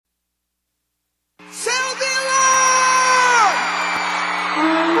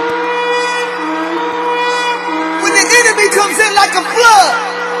like a flood,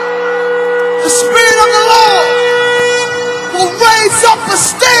 the Spirit of the Lord will raise up a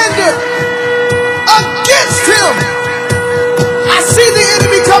standard against him. I see the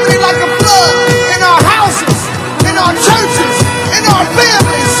enemy coming in like a flood in our houses, in our churches, in our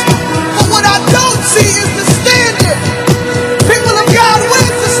families. But what I don't see is the standard. People of God,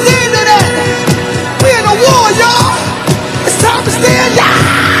 where's the standard at? We're in a war, y'all. It's time to stand,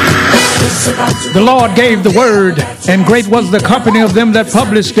 The Lord gave the word, and great was the company of them that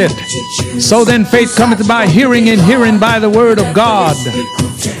published it. So then faith cometh by hearing, and hearing by the word of God.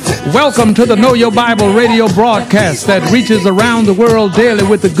 Welcome to the Know Your Bible radio broadcast that reaches around the world daily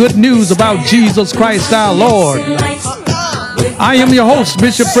with the good news about Jesus Christ our Lord. I am your host,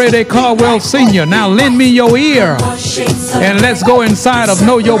 Bishop Fred A. Caldwell Sr. Now lend me your ear and let's go inside of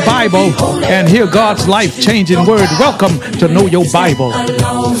Know Your Bible and hear God's life-changing word. Welcome to Know Your Bible.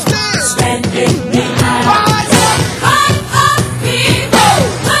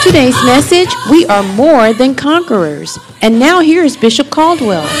 Today's message, we are more than conquerors. And now here is Bishop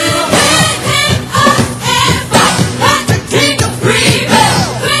Caldwell.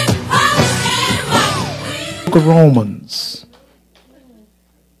 Book of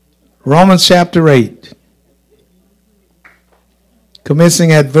Romans chapter 8,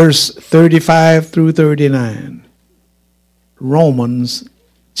 commencing at verse 35 through 39. Romans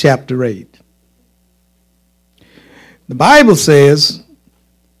chapter 8. The Bible says,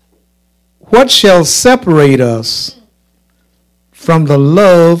 "What shall separate us from the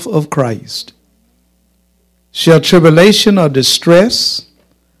love of Christ? Shall tribulation or distress,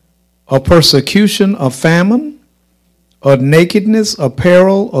 or persecution or famine, or nakedness or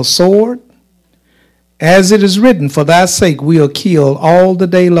peril or sword? As it is written, for thy sake we are killed all the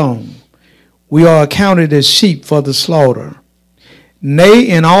day long. We are accounted as sheep for the slaughter. Nay,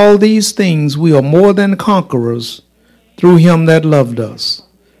 in all these things we are more than conquerors through him that loved us.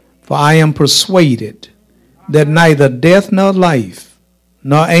 For I am persuaded that neither death nor life,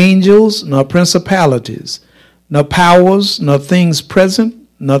 nor angels, nor principalities, nor powers, nor things present,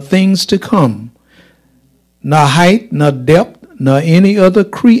 nor things to come, nor height, nor depth, nor any other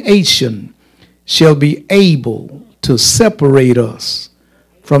creation shall be able to separate us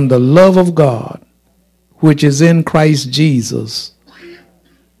from the love of God, which is in Christ Jesus,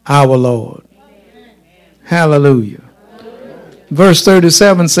 our Lord." Hallelujah. Verse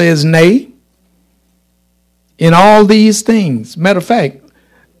 37 says, "Nay, in all these things." Matter of fact,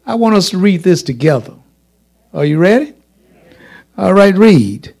 I want us to read this together. Are you ready? All right,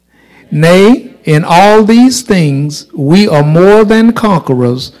 read. "Nay, in all these things we are more than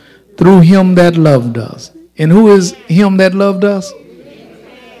conquerors through him that loved us." And who is him that loved us?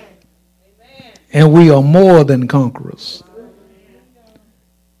 And we are more than conquerors.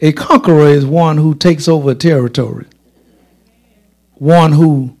 A conqueror is one who takes over territory, one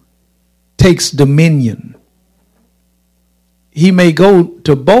who takes dominion. He may go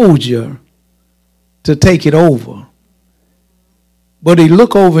to Bossier to take it over, but he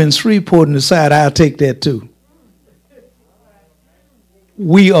look over in Shreveport and decide, I'll take that too.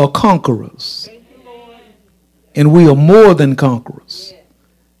 We are conquerors, and we are more than conquerors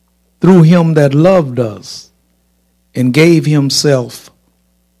through him that loved us and gave himself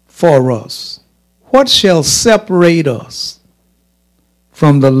for us. What shall separate us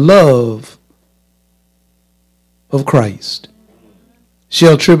from the love of Christ?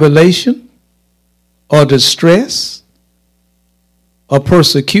 Shall tribulation or distress or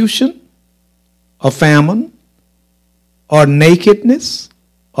persecution or famine or nakedness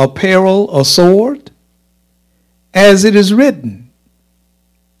or peril or sword? As it is written,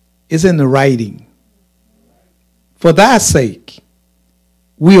 is in the writing, for thy sake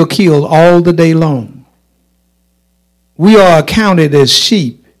we are killed all the day long. We are accounted as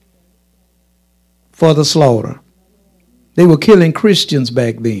sheep for the slaughter. They were killing Christians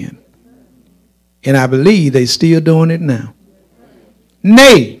back then, and I believe they still doing it now.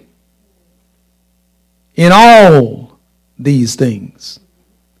 Nay, in all these things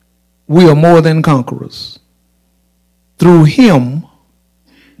we are more than conquerors through him,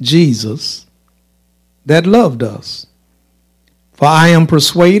 Jesus, that loved us. For I am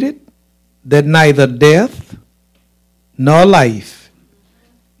persuaded that neither death nor life,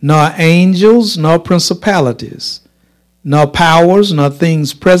 nor angels, nor principalities, nor powers, nor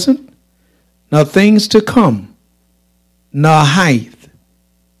things present, nor things to come, nor height,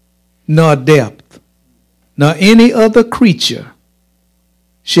 nor depth, nor any other creature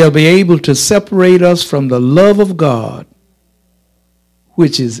shall be able to separate us from the love of God,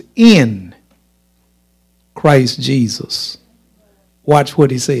 which is in Christ Jesus. Watch what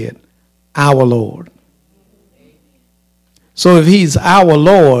he said, our Lord. So if he's our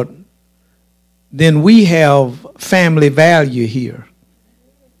Lord, then we have family value here.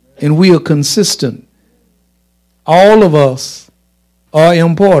 And we are consistent. All of us are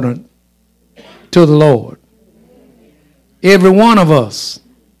important to the Lord. Every one of us,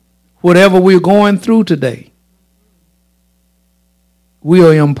 whatever we're going through today, we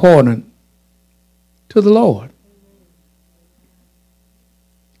are important to the Lord.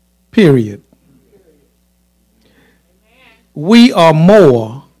 Period. We are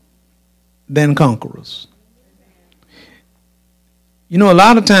more than conquerors. You know, a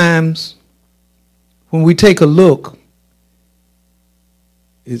lot of times when we take a look,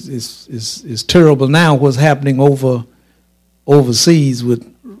 it's terrible now what's happening overseas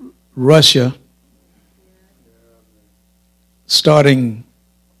with Russia starting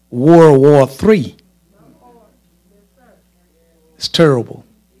World War III. It's terrible.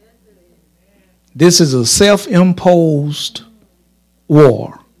 This is a self-imposed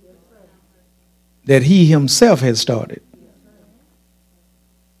war that he himself has started.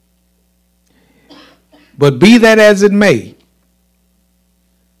 But be that as it may,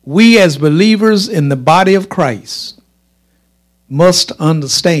 we as believers in the body of Christ must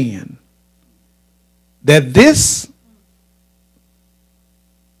understand that this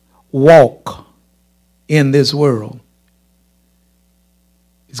walk in this world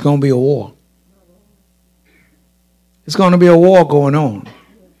is going to be a war. It's going to be a war going on.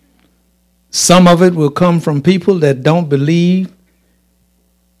 Some of it will come from people that don't believe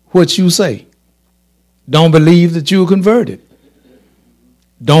what you say. Don't believe that you are converted.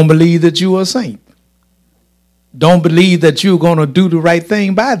 Don't believe that you are a saint. Don't believe that you're going to do the right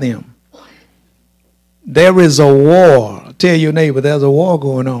thing by them. There is a war. Tell your neighbor there's a war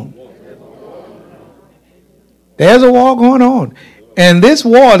going on. There's a war going on. And this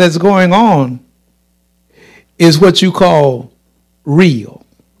war that's going on is what you call real.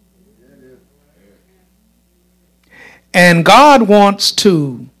 And God wants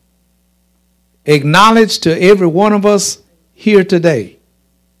to acknowledge to every one of us here today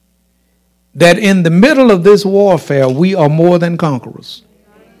that in the middle of this warfare, we are more than conquerors.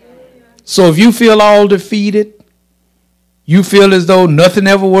 So if you feel all defeated, you feel as though nothing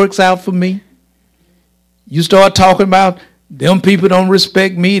ever works out for me, you start talking about them people don't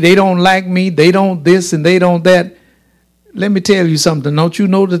respect me, they don't like me, they don't this and they don't that. Let me tell you something. Don't you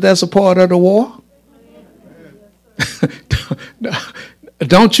know that that's a part of the war?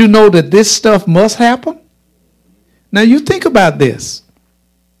 Don't you know that this stuff must happen? Now you think about this.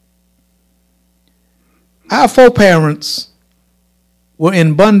 Our foreparents were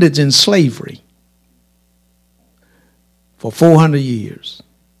in bondage and slavery for 400 years.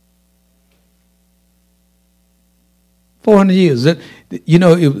 400 years. You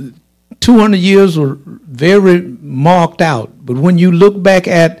know, 200 years were very marked out. But when you look back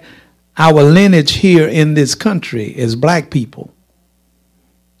at our lineage here in this country as black people,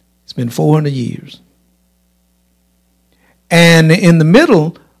 it's been 400 years. And in the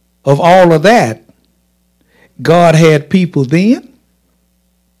middle of all of that, God had people then,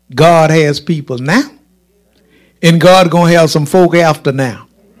 God has people now, and God going to have some folk after now.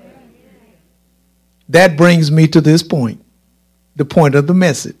 That brings me to this point, the point of the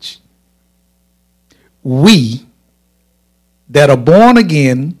message. We that are born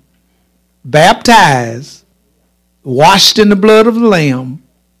again, baptized, washed in the blood of the Lamb,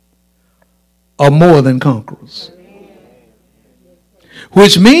 are more than conquerors.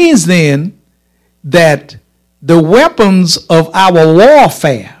 Which means then that the weapons of our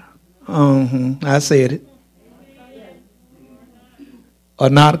warfare, I said it, are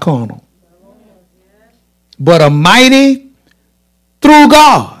not carnal, but are mighty through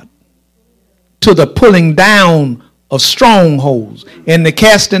God to the pulling down of strongholds and the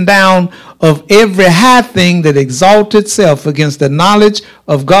casting down of every high thing that exalts itself against the knowledge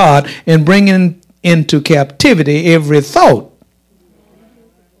of God, and bringing into captivity every thought.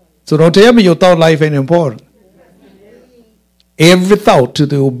 So don't tell me your thought life ain't important. Every thought to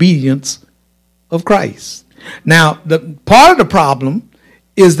the obedience of Christ. Now, the part of the problem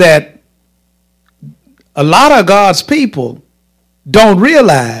is that a lot of God's people don't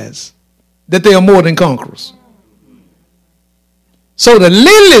realize that they are more than conquerors. So the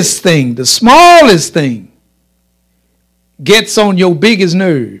littlest thing, the smallest thing, gets on your biggest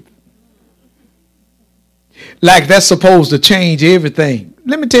nerve. Like that's supposed to change everything.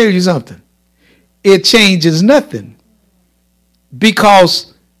 Let me tell you something. It changes nothing.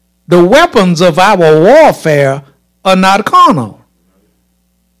 Because the weapons of our warfare are not carnal.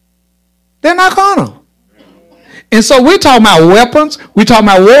 They're not carnal. And so we're talking about weapons. We're talking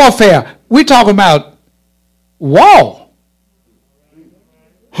about warfare. We're talking about war.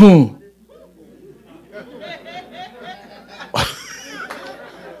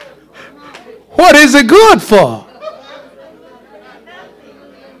 What is it good for?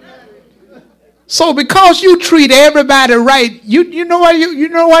 So because you treat everybody right, you know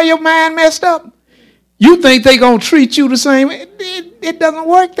why your mind messed up? You think they're going to treat you the same way. It doesn't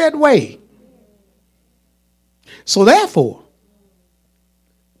work that way. So therefore,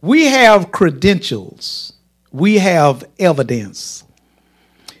 we have credentials, we have evidence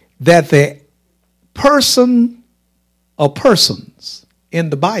that the person or persons in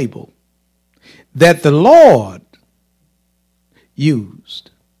the Bible that the Lord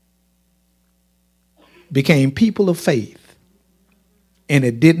used became people of faith, and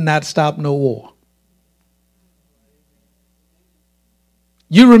it did not stop no war.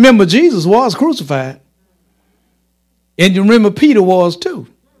 You remember Jesus was crucified, and you remember Peter was too.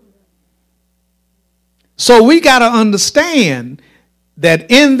 So we got to understand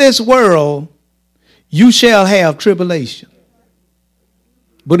that in this world you shall have tribulation.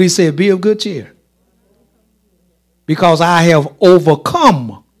 But he said, be of good cheer, because I have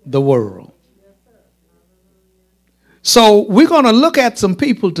overcome the world. So we're going to look at some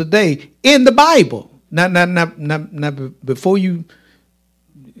people today in the Bible. Now, before you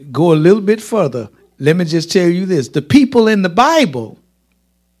go a little bit further, let me just tell you this. The people in the Bible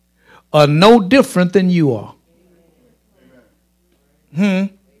are no different than you are.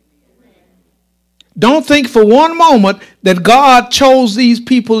 Don't think for one moment that God chose these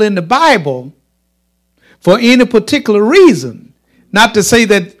people in the Bible for any particular reason. Not to say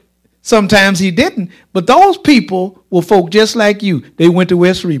that sometimes he didn't, but those people were folk just like you. They went to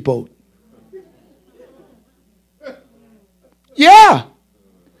West Report. Yeah.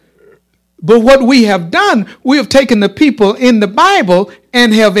 But what we have done, we have taken the people in the Bible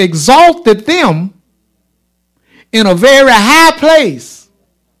and have exalted them in a very high place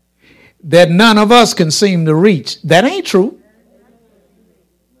that none of us can seem to reach. That ain't true.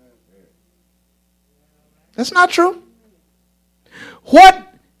 That's not true.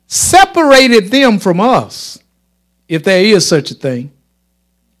 What separated them from us, if there is such a thing,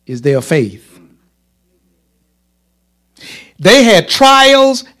 is their faith. They had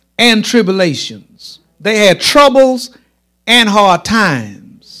trials and tribulations. They had troubles and hard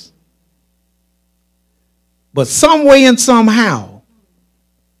times. But some way and somehow,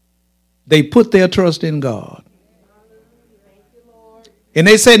 they put their trust in God. And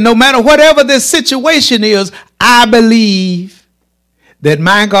they said, no matter whatever this situation is, I believe that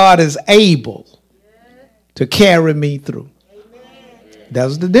my God is able to carry me through.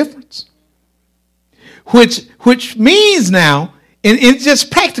 That's the difference. Which means now, in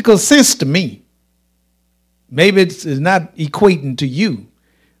just practical sense to me, maybe it's not equating to you,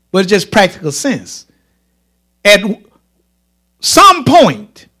 but it's just practical sense. At some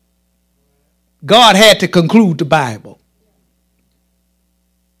point, God had to conclude the Bible.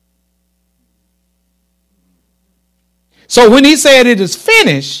 So when he said it is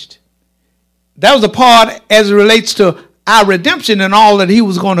finished, that was a part as it relates to our redemption and all that he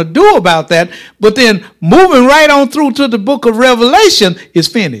was going to do about that. But then moving right on through to the book of Revelation is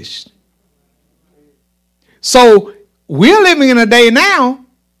finished. So we're living in a day now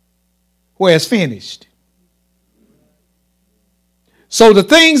where it's finished. So the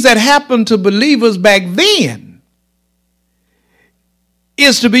things that happened to believers back then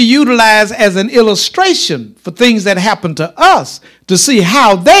is to be utilized as an illustration for things that happened to us to see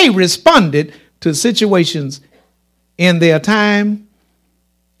how they responded to situations in their time,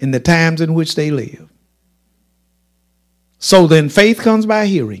 in the times in which they live. So then faith comes by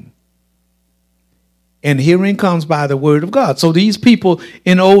hearing, and hearing comes by the word of God. So these people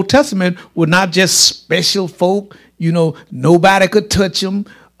in the Old Testament were not just special folk, nobody could touch them,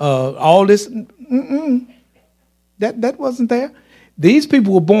 all this. That wasn't there. These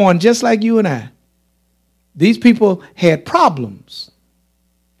people were born just like you and I. These people had problems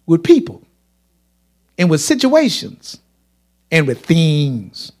with people and with situations and with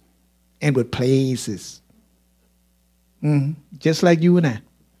things and with places. Just like you and I.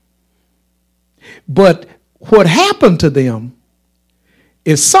 But what happened to them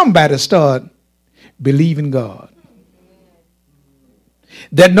is somebody started believing God.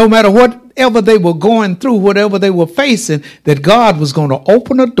 That no matter whatever they were going through, whatever they were facing, that God was going to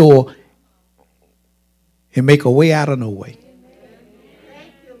open a door and make a way out of no way.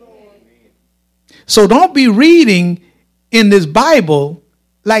 So don't be reading in this Bible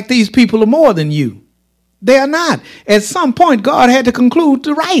like these people are more than you. They are not. At some point, God had to conclude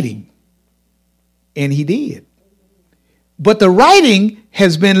the writing. And he did. But the writing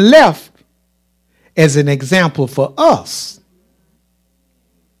has been left as an example for us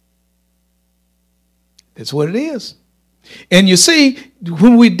That's what it is. And you see,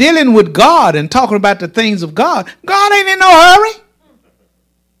 when we're dealing with God and talking about the things of God, God ain't in no hurry.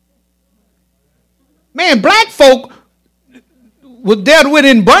 Man, black folk was dealt with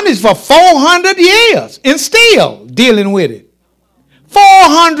in bondage for 400 years and still dealing with it.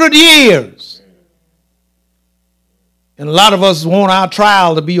 400 years. And a lot of us want our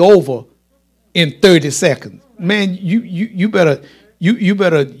trial to be over in 30 seconds. Man, you better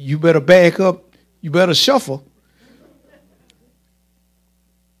back up. You better shuffle.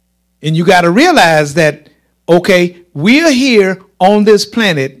 And you got to realize that, okay, we're here on this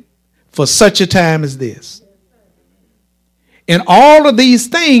planet for such a time as this. And all of these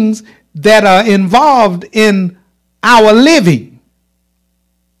things that are involved in our living,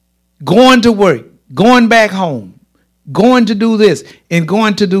 going to work, going back home, going to do this and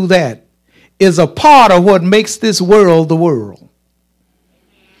going to do that, is a part of what makes this world the world.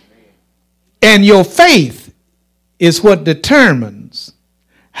 And your faith is what determines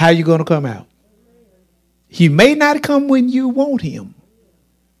how you're going to come out. He may not come when you want him,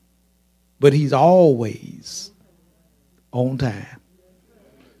 but he's always on time.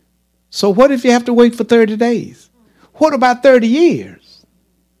 So what if you have to wait for 30 days? What about 30 years?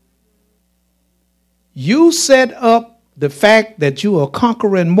 You set up the fact that you are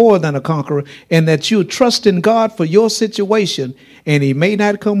conquering more than a conqueror and that you trust in God for your situation, and he may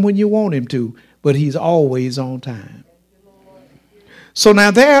not come when you want him to, but he's always on time. So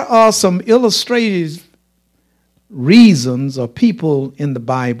now there are some illustrative reasons or people in the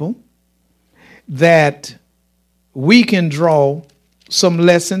Bible that we can draw some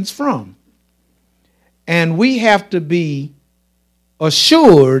lessons from. And we have to be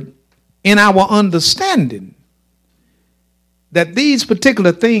assured in our understanding that these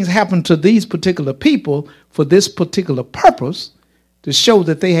particular things happen to these particular people for this particular purpose, to show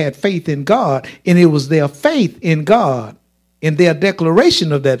that they had faith in God, and it was their faith in God and their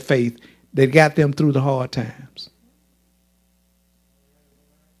declaration of that faith that got them through the hard times.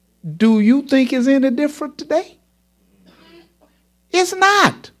 Do you think it's any different today? It's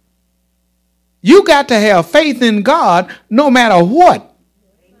not. You got to have faith in God no matter what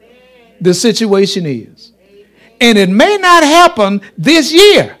the situation is. And it may not happen this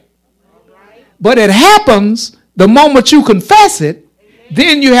year, but it happens the moment you confess it.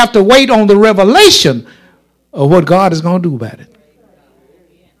 Then you have to wait on the revelation of what God is going to do about it.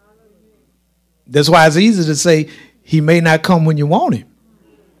 That's why it's easy to say he may not come when you want him,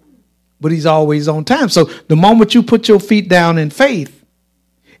 but he's always on time. So the moment you put your feet down in faith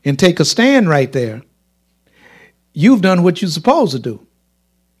and take a stand right there, you've done what you're supposed to do.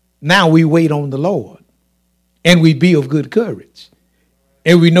 Now we wait on the Lord, and we be of good courage,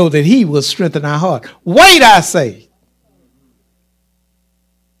 and we know that he will strengthen our heart. Wait, I say,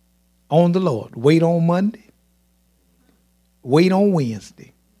 on the Lord. Wait on Monday. Wait on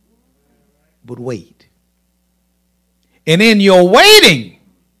Wednesday. But wait. And in your waiting,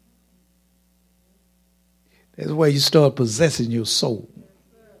 that's where you start possessing your soul.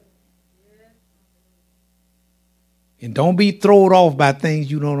 And don't be thrown off by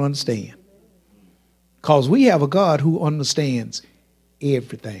things you don't understand. Because we have a God who understands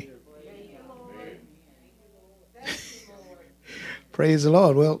everything. Praise the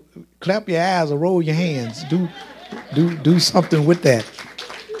Lord. Well, clap your eyes or roll your hands. Do something with that.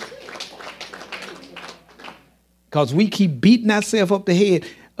 Because we keep beating ourselves up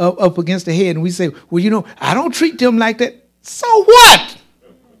against the head, and we say, well, you know, I don't treat them like that. So what?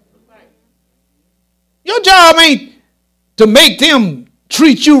 Your job ain't to make them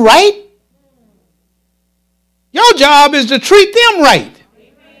treat you right. Your job is to treat them right.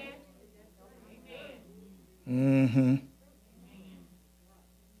 Mm-hmm.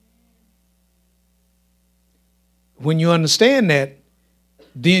 When you understand that,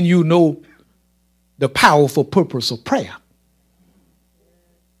 then you know the powerful purpose of prayer.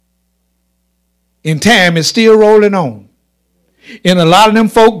 And time is still rolling on. And a lot of them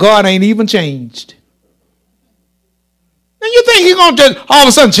folk, God ain't even changed. And you think he's going to just all of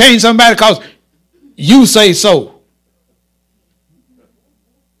a sudden change somebody because you say so.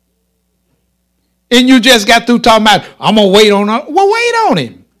 And you just got through talking about, I'm going to wait on him. Well, wait on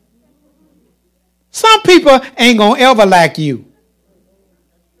him. Some people ain't going to ever like you.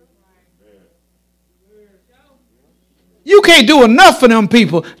 You can't do enough for them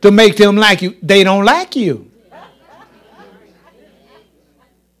people to make them like you. They don't like you.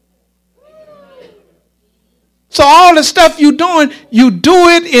 So all the stuff you're doing, you do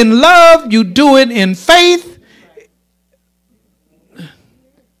it in love, you do it in faith.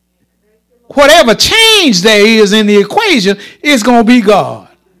 Whatever change there is in the equation is going to be God.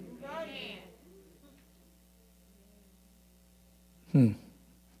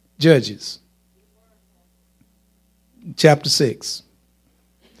 Judges. Chapter 6.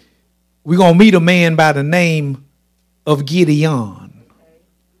 We're going to meet a man by the name of Gideon.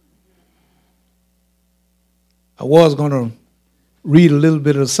 I was going to read a little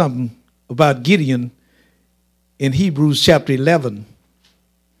bit of something about Gideon in Hebrews chapter 11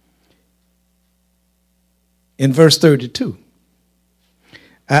 in verse 32.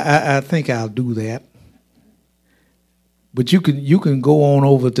 I think I'll do that. But you can go on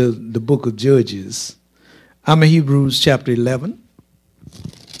over to the book of Judges. I'm in Hebrews chapter 11.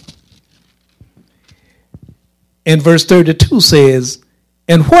 And verse 32 says,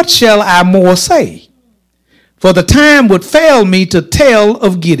 "And what shall I more say? For the time would fail me to tell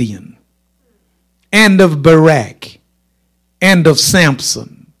of Gideon, and of Barak, and of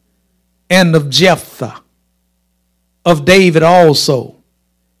Samson, and of Jephthah, of David also,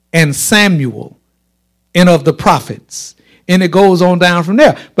 and Samuel, and of the prophets." And it goes on down from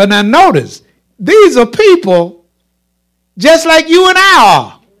there. But now notice, these are people just like you and I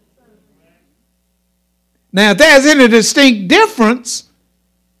are. Now, if there's any distinct difference,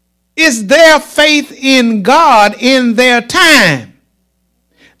 it's their faith in God in their time.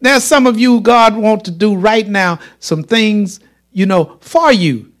 There's some of you, God wants to do right now some things, for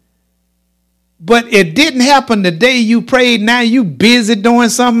you. But it didn't happen the day you prayed. Now you busy doing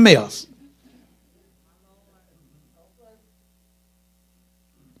something else.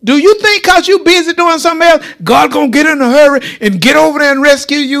 Do you think because you busy doing something else, God going to get in a hurry and get over there and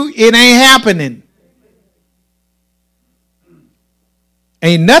rescue you? It ain't happening.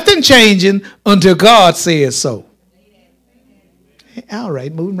 Ain't nothing changing until God says so. All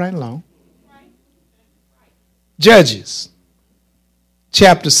right, moving right along. Judges,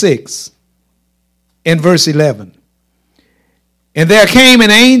 chapter 6, and verse 11. "And there came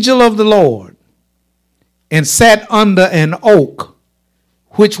an angel of the Lord, and sat under an oak,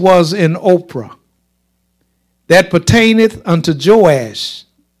 which was in Ophrah, that pertaineth unto Joash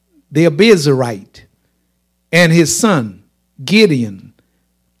the Abiezrite, and his son Gideon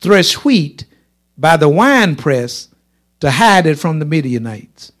thresh wheat by the winepress to hide it from the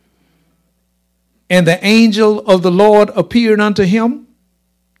Midianites. And the angel of the Lord appeared unto him,"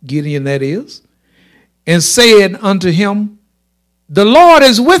 Gideon that is, "and said unto him, The Lord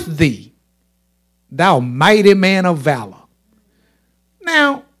is with thee, thou mighty man of valor."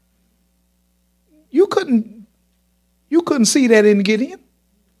 Now, you couldn't see that in Gideon.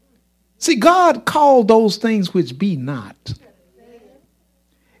 See, God called those things which be not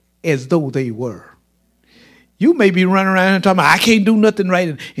as though they were. You may be running around and talking about, I can't do nothing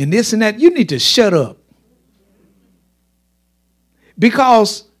right, and this and that. You need to shut up.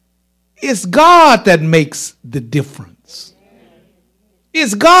 Because it's God that makes the difference.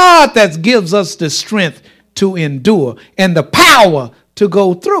 It's God that gives us the strength to endure and the power to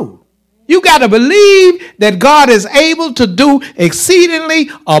go through. You got to believe that God is able to do exceedingly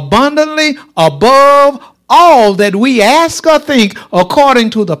abundantly above all that we ask or think according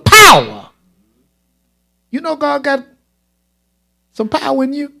to the power. You know God got some power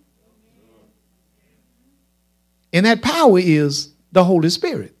in you. And that power is the Holy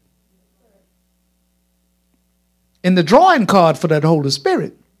Spirit. And the drawing card for that Holy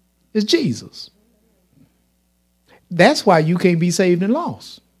Spirit is Jesus. That's why you can't be saved and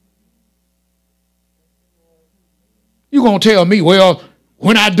lost. You're going to tell me, well,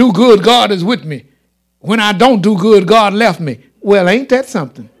 when I do good, God is with me. When I don't do good, God left me. Well, ain't that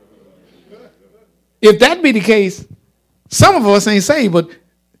something? If that be the case, some of us ain't saved but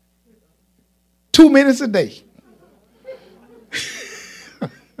 2 minutes a day.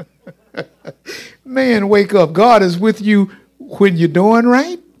 Man, wake up. God is with you when you're doing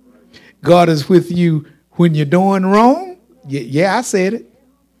right. God is with you when you're doing wrong. Yeah, I said it.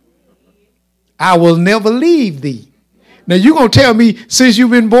 I will never leave thee. Now you're going to tell me since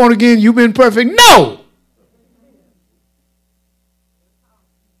you've been born again, you've been perfect. No!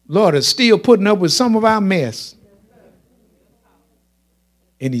 Lord is still putting up with some of our mess.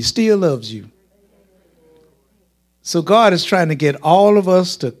 And he still loves you. So God is trying to get all of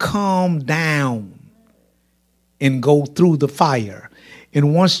us to calm down and go through the fire.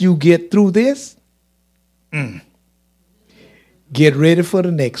 And once you get through this, get ready for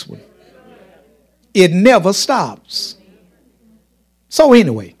the next one. It never stops. So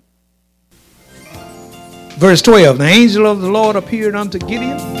anyway, verse 12, the angel of the Lord appeared unto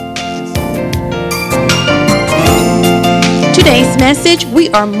Gideon. Today's message, we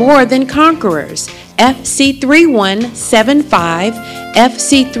are more than conquerors. FC3175,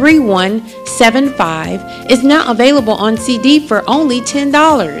 FC3175 is now available on CD for only $10,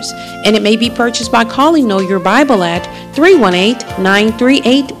 and it may be purchased by calling Know Your Bible at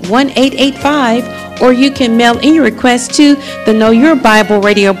 318-938-1885, or you can mail in your request to the Know Your Bible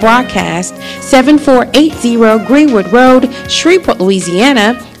radio broadcast, 7480 Greenwood Road, Shreveport,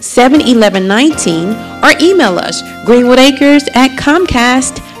 Louisiana, 71119, or email us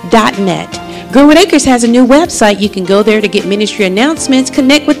greenwoodacres@comcast.net. Greenwood Acres has a new website. You can go there to get ministry announcements,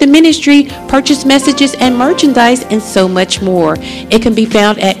 connect with the ministry, purchase messages and merchandise, and so much more. It can be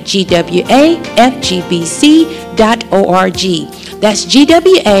found at gwafgbc.org. That's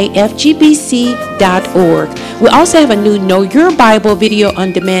gwafgbc.org. We also have a new Know Your Bible video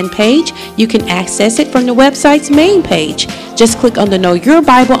on demand page. You can access it from the website's main page. Just click on the Know Your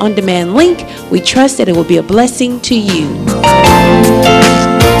Bible on demand link. We trust that it will be a blessing to you.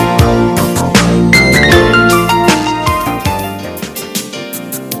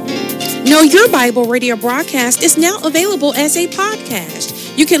 Know Your Bible radio broadcast is now available as a podcast.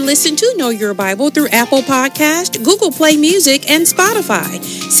 You can listen to Know Your Bible through Apple Podcast, Google Play Music, and Spotify.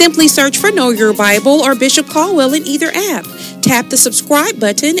 Simply search for Know Your Bible or Bishop Caldwell in either app. Tap the subscribe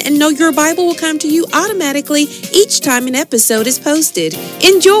button and Know Your Bible will come to you automatically each time an episode is posted.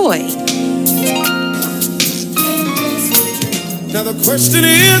 Enjoy! Now the question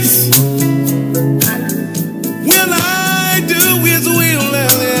is, will I do His will? And the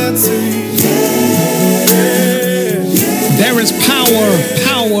answer is yes. There is power,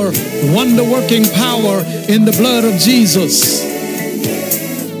 wonder-working power in the blood of Jesus.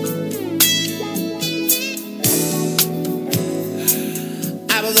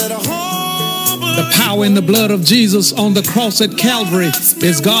 The power in the blood of Jesus on the cross at Calvary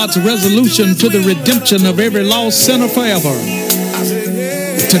is God's resolution to the redemption of every lost sinner forever.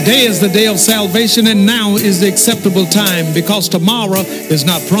 Today is the day of salvation, and now is the acceptable time, because tomorrow is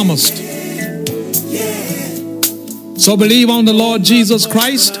not promised. So believe on the Lord Jesus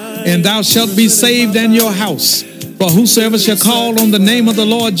Christ, and thou shalt be saved and your house. For whosoever shall call on the name of the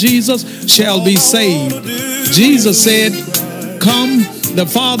Lord Jesus shall be saved. Jesus said, come. The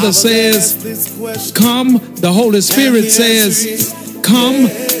Father says, come. The Holy Spirit says, come.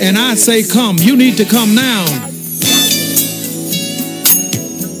 And I say, come. You need to come now.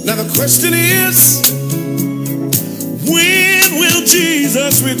 Now the question is, when will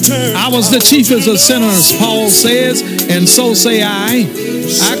Jesus return? I was the chiefest of sinners, Paul says, and so say I.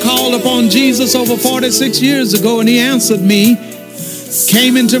 I called upon Jesus over 46 years ago, and He answered me,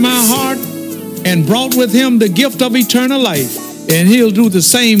 came into my heart, and brought with Him the gift of eternal life. And He'll do the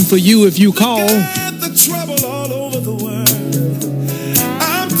same for you if you call. The trouble all over the world.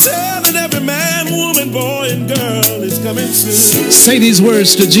 I'm telling every man, woman, boy, and girl is coming soon. Say these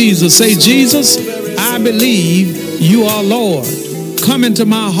words to Jesus. Say, Jesus, I believe you are Lord. Come into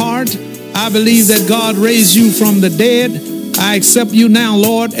my heart. I believe that God raised you from the dead. I accept you now,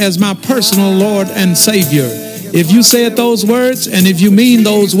 Lord, as my personal Lord and Savior. If you said those words, and if you mean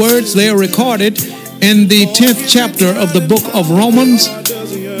those words, they are recorded in the 10th chapter of the book of Romans,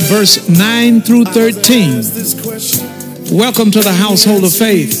 verse 9 through 13. Welcome to the household of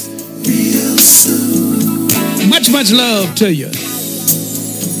faith. Much love to you.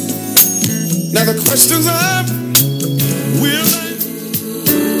 Now the questions are,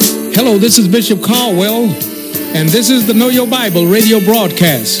 hello, this is Bishop Caldwell, and this is the Know Your Bible radio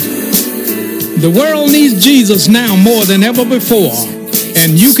broadcast. The world needs Jesus now more than ever before.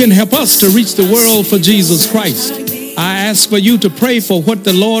 And you can help us to reach the world for Jesus Christ. I ask for you to pray for what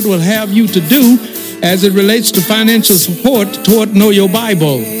the Lord will have you to do as it relates to financial support toward Know Your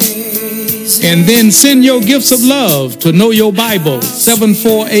Bible. And then send your gifts of love to Know Your Bible,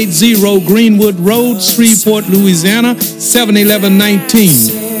 7480 Greenwood Road, Shreveport, Louisiana,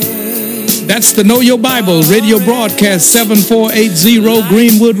 71119. That's the Know Your Bible radio broadcast, 7480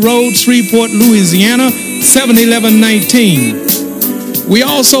 Greenwood Road, Shreveport, Louisiana, 71119. We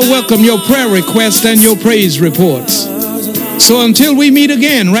also welcome your prayer requests and your praise reports. So until we meet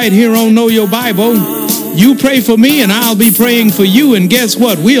again right here on Know Your Bible, you pray for me and I'll be praying for you. And guess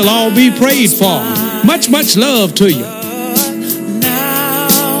what? We'll all be prayed for. Much love to you.